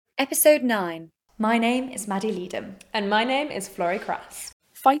Episode 9. My name is Maddie Leedham. And my name is Florrie Crass.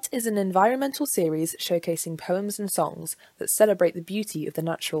 pFITE is an environmental series showcasing poems and songs that celebrate the beauty of the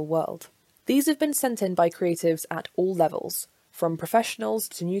natural world. These have been sent in by creatives at all levels, from professionals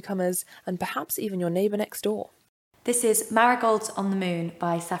to newcomers, and perhaps even your neighbour next door. This is Marigolds on the Moon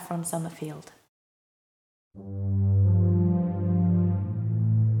by Saffron Summerfield.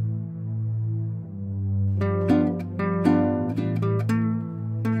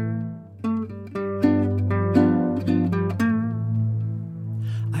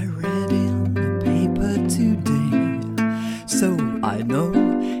 I read in the paper today, so I know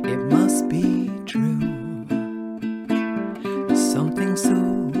it must be true. Something so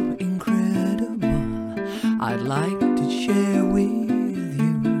incredible I'd like to share with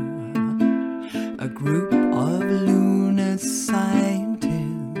you. A group of lunar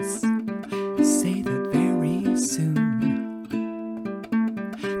scientists say that very soon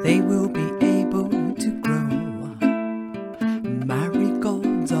they will be able to grow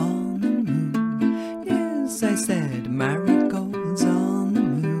marigolds on the moon. Yes, I said marigolds on the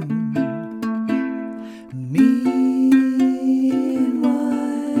moon.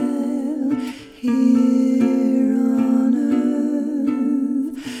 Meanwhile, here on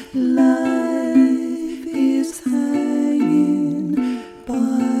earth, life is hanging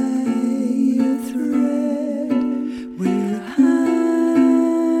by a thread. We're hanging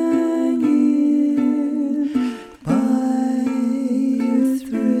by a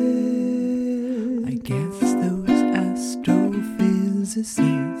thread. I guess those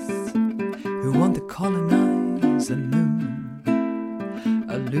astrophysicists who want to colonize the moon,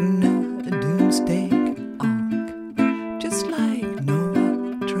 a lunar doomsday ark, just like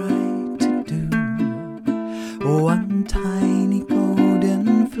Noah tried to do. One tiny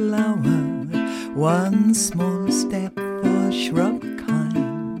golden flower, one small step for shrub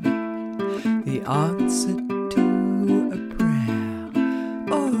kind, the answer to a prayer,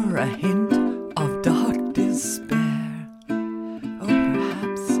 or a hint of dark despair, or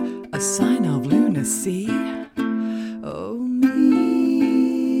perhaps a sign of lunacy. Oh, meanwhile,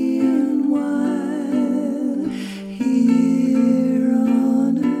 here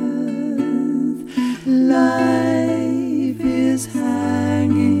on earth, life is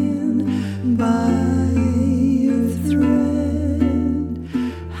hanging by a thread,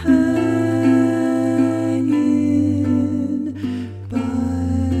 hanging by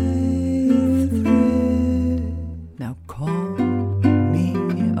a thread. Now call me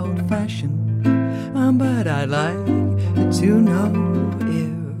old-fashioned, but I'd like to know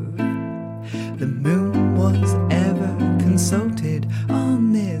if the moon was ever consulted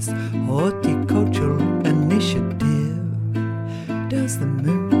on this horticultural initiative. Does the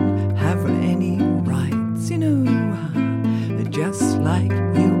moon have any rights, just like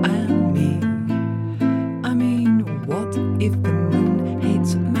you and me? I mean, what if the moon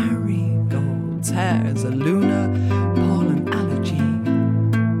hates marigolds, has a lunar pollen allergy?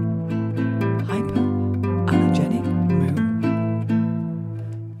 Hyperallergenic moon.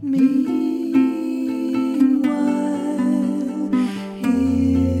 Meanwhile,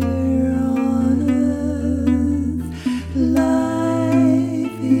 here on earth,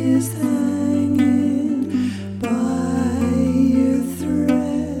 life is hanging by a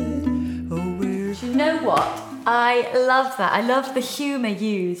thread. Oh, we're Do you know what? I love that. I love the humour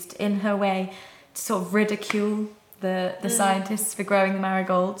used in her way to sort of ridicule the scientists for growing the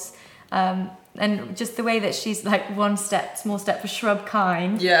marigolds. And just the way that she's like one small step for shrub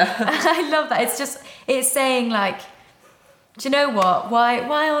kind. Yeah. I love that. It's saying like, do you know what?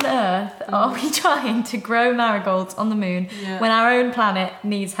 Why on earth are we trying to grow marigolds on the moon when our own planet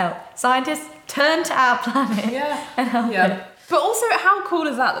needs help? Scientists, turn to our planet and help it. But also, how cool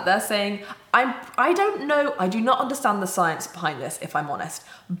is that they're saying, I don't know, I do not understand the science behind this, if I'm honest,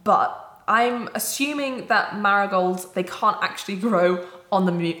 but I'm assuming that marigolds, they can't actually grow on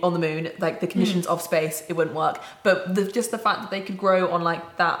the moon, like the conditions of space, it wouldn't work. But just the fact that they could grow on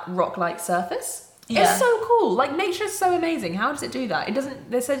like that rock-like surface is so cool. Like nature is so amazing. How does it do that?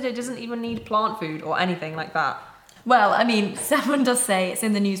 They said it doesn't even need plant food or anything like that. Well, I mean, someone does say it's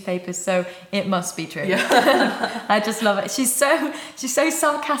in the newspapers, so it must be true. Yeah. I just love it. She's so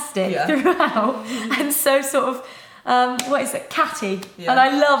sarcastic throughout, and so sort of catty, and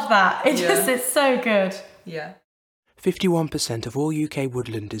I love that. It's so good. Yeah. 51% of all UK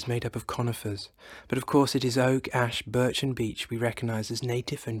woodland is made up of conifers, but of course it is oak, ash, birch and beech we recognise as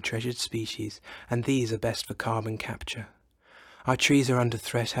native and treasured species, and these are best for carbon capture. Our trees are under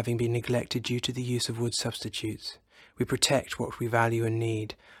threat, having been neglected due to the use of wood substitutes. We protect what we value and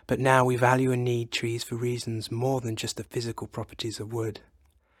need, but now we value and need trees for reasons more than just the physical properties of wood.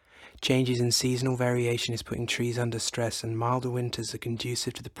 Changes in seasonal variation is putting trees under stress, and milder winters are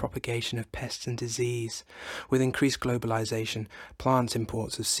conducive to the propagation of pests and disease. With increased globalization, plant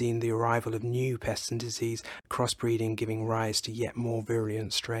imports have seen the arrival of new pests and disease, crossbreeding giving rise to yet more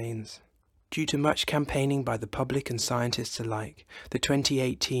virulent strains. Due to much campaigning by the public and scientists alike, the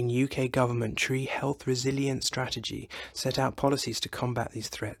 2018 UK Government Tree Health Resilience Strategy set out policies to combat these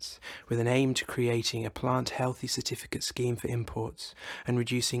threats, with an aim to creating a plant healthy certificate scheme for imports, and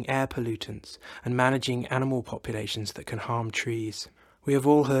reducing air pollutants, and managing animal populations that can harm trees. We have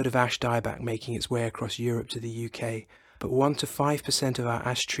all heard of ash dieback making its way across Europe to the UK, but 1 to 5% of our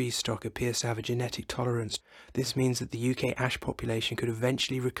ash tree stock appears to have a genetic tolerance. This means that the UK ash population could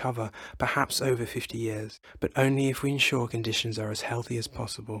eventually recover, perhaps over 50 years, but only if we ensure conditions are as healthy as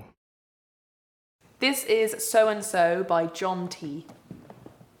possible. This is So and So by John T.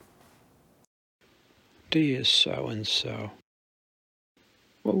 Dear so-and-so,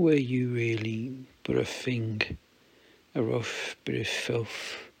 what were you really but a thing, a rough bit of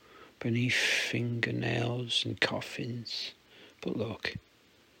filth beneath fingernails and coffins? But look,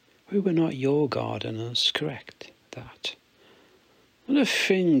 we were not your gardeners, correct, that? Not a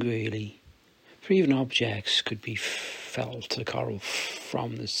thing really, for even objects could be felt, a coral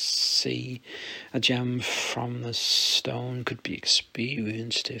from the sea, a gem from the stone could be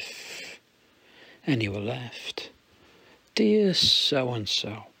experienced if any were left. Dear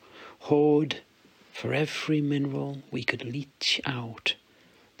so-and-so, hoard for every mineral we could leach out,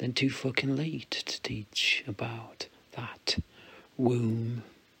 then too fucking late to teach about that womb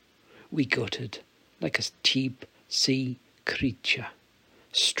we gutted like a cheap sea creature,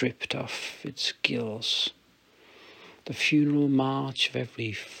 stripped off its gills. The funeral march of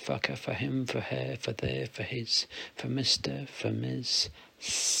every fucker, for him, for her, for there, for his, for Mr., for Ms.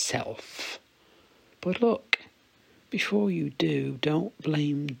 Self. But look, before you do, don't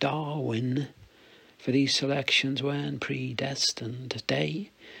blame Darwin, for these selections weren't predestined.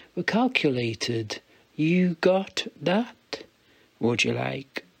 They were calculated. You got that? Would you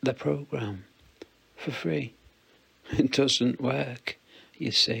like the program for free? It doesn't work,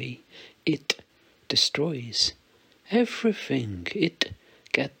 you see. It destroys everything. It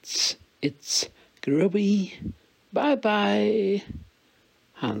gets its grubby bye-bye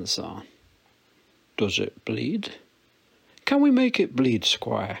hands on. Does it bleed? Can we make it bleed,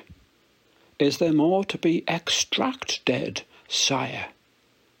 Squire? Is there more to be extracted, sire?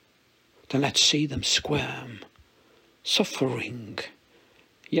 Then let's see them squirm, suffering.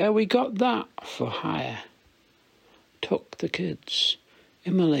 Yeah, we got that for hire. Took the kids,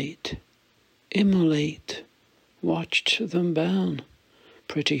 immolate, watched them burn.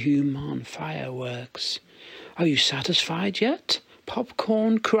 Pretty human fireworks. Are you satisfied yet,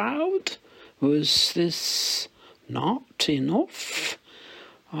 popcorn crowd? Was this not enough?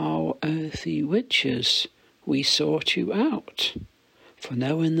 Our earthy witches, we sought you out. For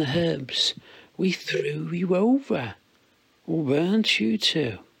knowing the herbs, we threw you over, or burnt you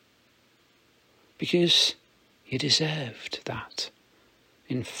too. Because you deserved that.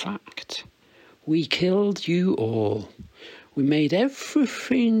 In fact, we killed you all. We made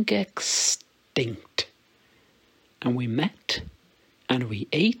everything extinct. And we met, and we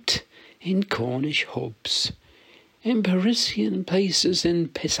ate in Cornish hubs, in Parisian places, in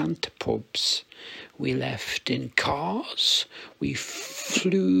pissant pubs. We left in cars, we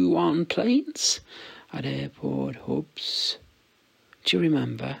flew on planes, at airport hubs. Do you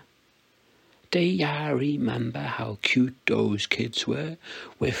remember? Do you remember how cute those kids were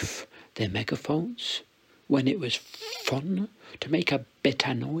with their megaphones, when it was fun to make a bit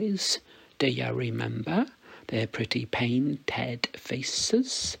of noise? Do you remember their pretty painted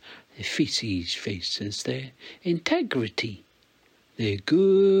faces, their feces faces, their integrity, their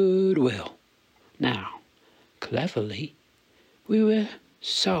goodwill? Now, cleverly, we were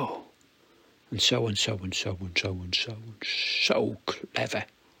so clever.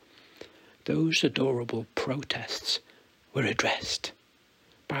 Those adorable protests were addressed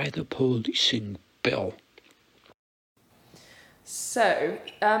by the policing bill. So,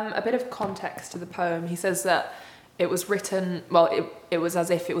 a bit of context to the poem. He says that it was written, well, it was as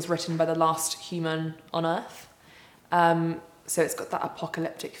if it was written by the last human on Earth. So it's got that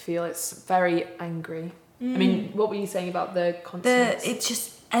apocalyptic feel. It's very angry. I mean, what were you saying about the consonants? It's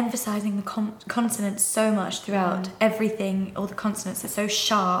just emphasising the consonants so much throughout. Everything, all the consonants are so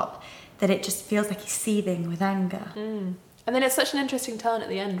sharp that it just feels like he's seething with anger. And then it's such an interesting turn at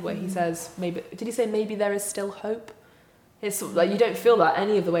the end where he says, maybe, did he say maybe there is still hope? It's like you don't feel that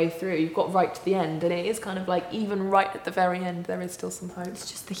any of the way through. You've got right to the end, and it is kind of like even right at the very end there is still some hope.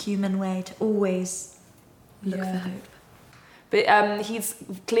 It's just the human way to always look for hope. But he's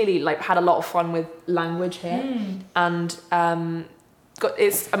clearly like had a lot of fun with language here, and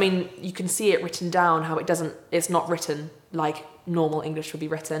you can see it written down how it's not written like normal English would be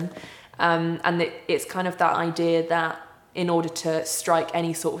written, and it's kind of that idea that in order to strike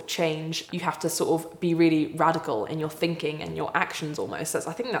any sort of change, you have to sort of be really radical in your thinking and your actions almost.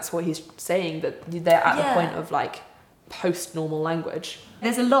 I think that's what he's saying, that they're at the point of like post-normal language.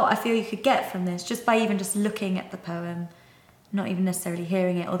 There's a lot I feel you could get from this just by even just looking at the poem, not even necessarily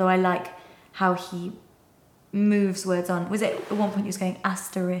hearing it, although I like how he moves words on. Was it at one point he was going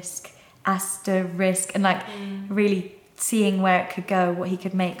asterisk, and like really seeing where it could go, what he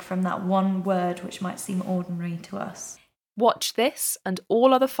could make from that one word which might seem ordinary to us. Watch this and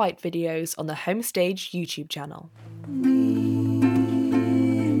all other pFITE videos on the Homestage YouTube channel.